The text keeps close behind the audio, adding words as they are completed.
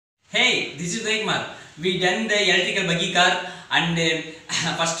Hey, this is Venkmar. We done the electrical buggy car, and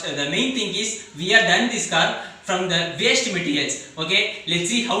first the main thing is we are done this car from the waste materials. Okay, let's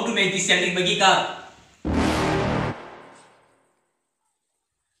see how to make this electric buggy car.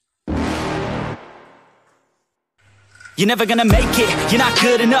 You're never gonna make it, you're not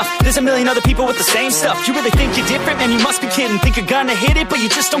good enough. There's a million other people with the same stuff. You really think you're different? Man, you must be kidding. Think you're gonna hit it, but you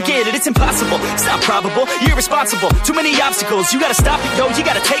just don't get it. It's impossible, it's not probable, you're irresponsible. Too many obstacles, you gotta stop it, yo. You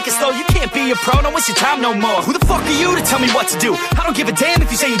gotta take it slow, you can't be a pro. Don't waste your time no more. Who the fuck are you to tell me what to do? I don't give a damn if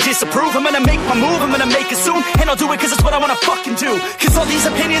you say you disapprove. I'm gonna make my move, I'm gonna make it soon. And I'll do it cause it's what I wanna fucking do. Cause all these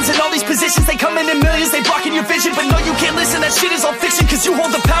opinions and all these positions, they come in millions, they blocking your vision. But no, you can't listen, that shit is all fiction. Cause you hold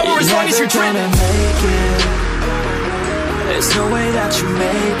the power as long as you're driven. There's no way that you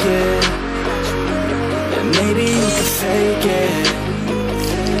make it. And maybe you could fake it,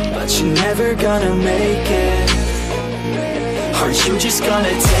 but you're never gonna make it. Are you just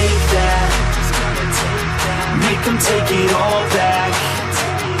gonna take that? Make them take it all back.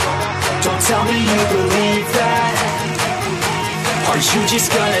 Don't tell me you believe that. Are you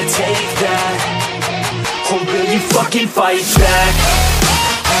just gonna take that? Or will you fucking fight back?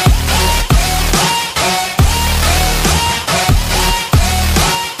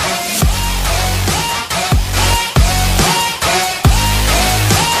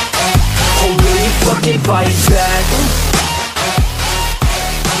 Fight back.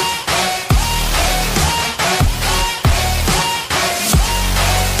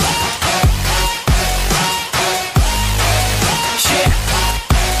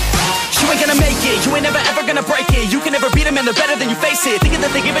 You ain't gonna make it, you ain't never ever gonna break it. You can never beat them and they're better than you face it. Thinking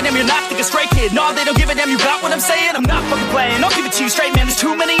that they give a damn, you're not thinking straight, kid. No, they don't give a damn, you got what I'm saying? I'm not fucking playing, I'll give it to you straight, man. There's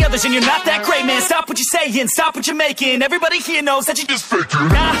too many others and you're not that great, man. Stop what you're saying, stop what you're making. Everybody here knows that you just faking.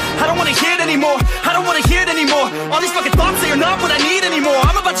 Nah, I don't wanna hear it anymore, I don't wanna hear it anymore. All these fucking thoughts, they are not what I need anymore.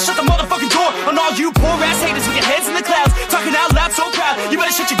 I'm about to shut the motherfucking door on all you poor ass haters with your heads in the clouds, talking out loud so proud. You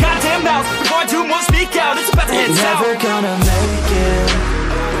better shut your goddamn mouth before I do more speak out. It's about to head south. You're never gonna make it.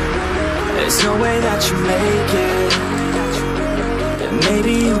 There's no way that you make it. And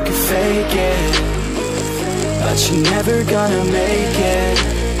maybe you can fake it, but you're never gonna make it.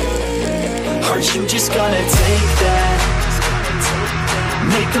 Are you just gonna take that?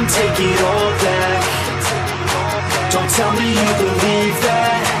 Make them take it all back. Don't tell me you believe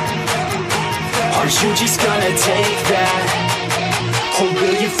that. Are you just gonna take that? Or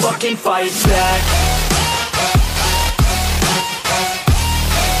will you fucking fight back?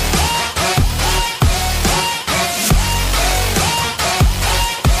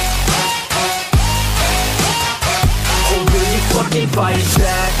 Fight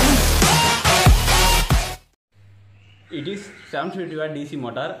back. It is 750-watt DC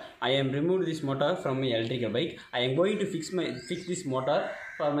motor. I am removed this motor from my electrical bike. I am going to fix this motor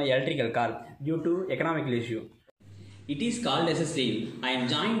for my electrical car due to economical issue. It is called as a sleeve. I am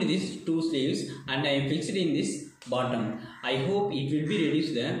joined these two sleeves and I am fixed in this bottom. I hope it will be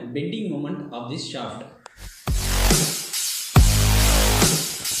reduce the bending moment of this shaft.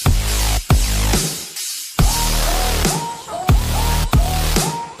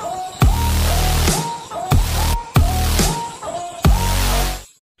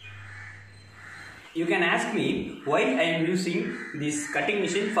 You can ask me why I am using this cutting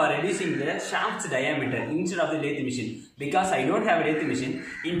machine for reducing the shaft's diameter instead of the lathe machine. Because I don't have a lathe machine.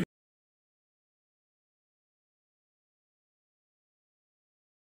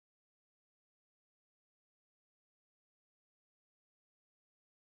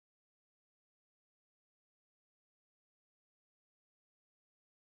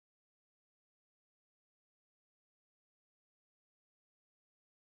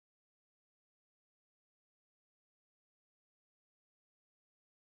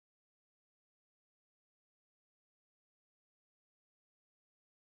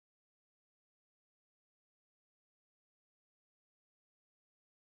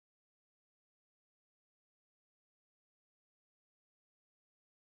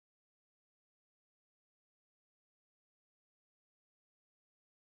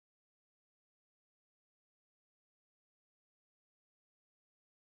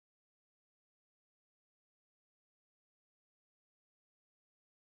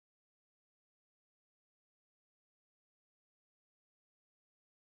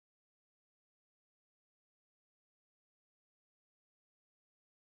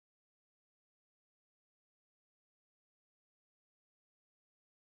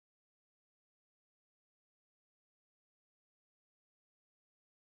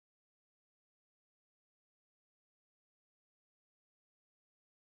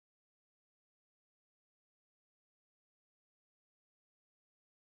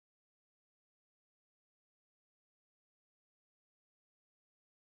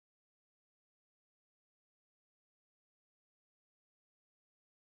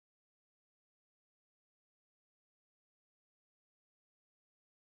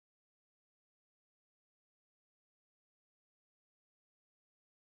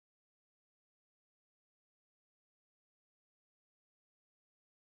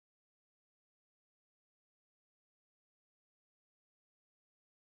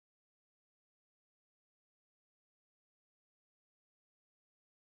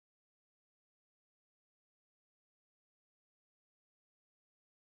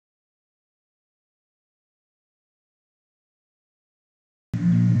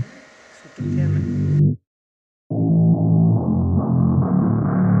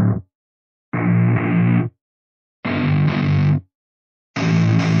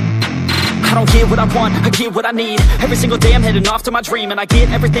 I don't get what I want, I get what I need. Every single day I'm heading off to my dream, and I get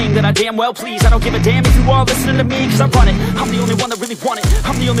everything that I damn well please. I don't give a damn if you all listening to me, cause I run it. I'm the only one that really want it,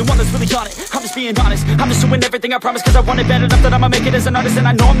 I'm the only one that's really on it. I'm just being honest, I'm just doing everything I promise, cause I want it bad enough that I'ma make it as an artist. And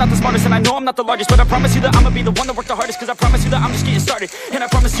I know I'm not the smartest, and I know I'm not the largest, but I promise you that I'ma be the one that worked the hardest. Cause I promise you that I'm just getting started, and I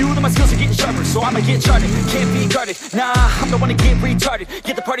promise you that my skills are getting sharper. So I'ma get charted, can't be guarded. Nah, I'm the one to get retarded.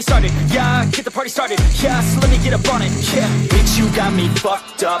 Get the party started, yeah, get the party started. Yeah, so let me get up on it, yeah. Bitch, you got me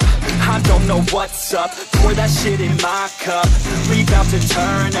fucked up, I don't know what's up. Pour that shit in my cup, we bout to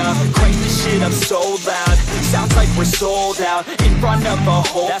turn up. Crank this shit up so loud, sounds like we're sold out. In front of a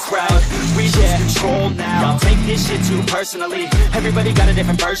whole crowd, we lose control now. Y'all take this shit too personally, everybody got a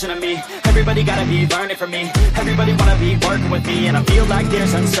different version of me. Everybody gotta be learning from me, everybody wanna be working with me. And I feel like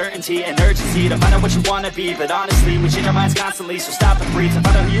there's uncertainty and urgency to find out what you wanna be. But honestly, we change our minds constantly, so stop and breathe to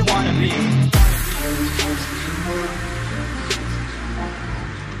find out who you wanna be.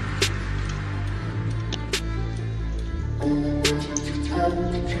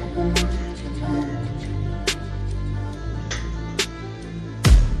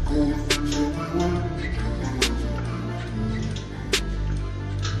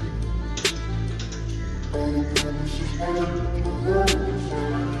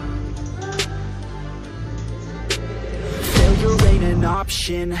 Failure ain't an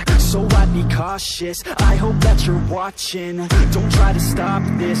option, so I'd be cautious. I hope that you're watching, don't try to stop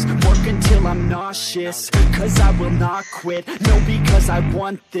this. Work until I'm nauseous, cause I will not quit. No, because I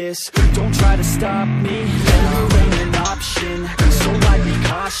want this, don't try to stop me. Failure ain't an option, so I'd be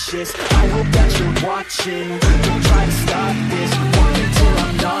cautious. I hope that you're watching, don't try to stop this. Work until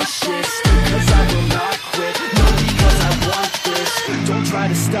I'm nauseous, cause I will not quit. No, because I want this, don't try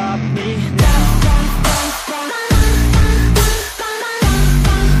to stop me now.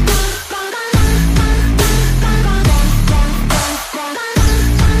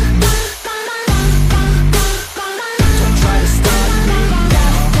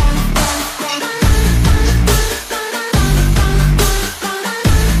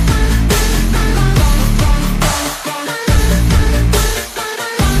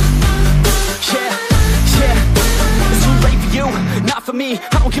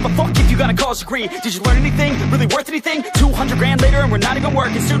 I don't give a fuck if you got a college degree. Did you learn anything? Really worth anything? 200 grand later and we're not even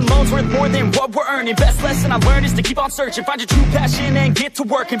working. Student loans worth more than what we're earning. Best lesson I learned is to keep on searching. Find your true passion and get to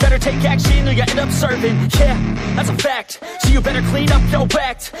work. And better take action or you end up serving. Yeah, that's a fact. So you better clean up your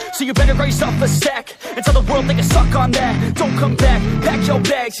act. So you better grow yourself a stack and tell the world they can suck on that. Don't come back, pack your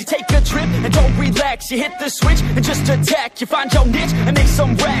bags. You take a trip and don't relax. You hit the switch and just attack. You find your niche and make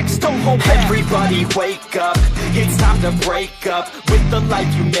some racks. Don't hold back. Everybody wake up, it's time to break up with the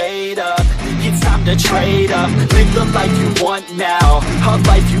life you made up. It's time to trade up, live the life you want now, a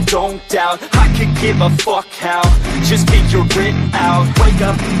life you don't doubt. I could give a fuck how, just figure it out.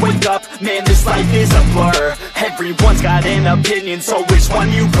 Wake up, man, this life is a blur. Everyone's got an opinion, so which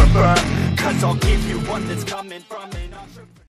one you prefer? Cause I'll give you one that's coming from an entrepreneur.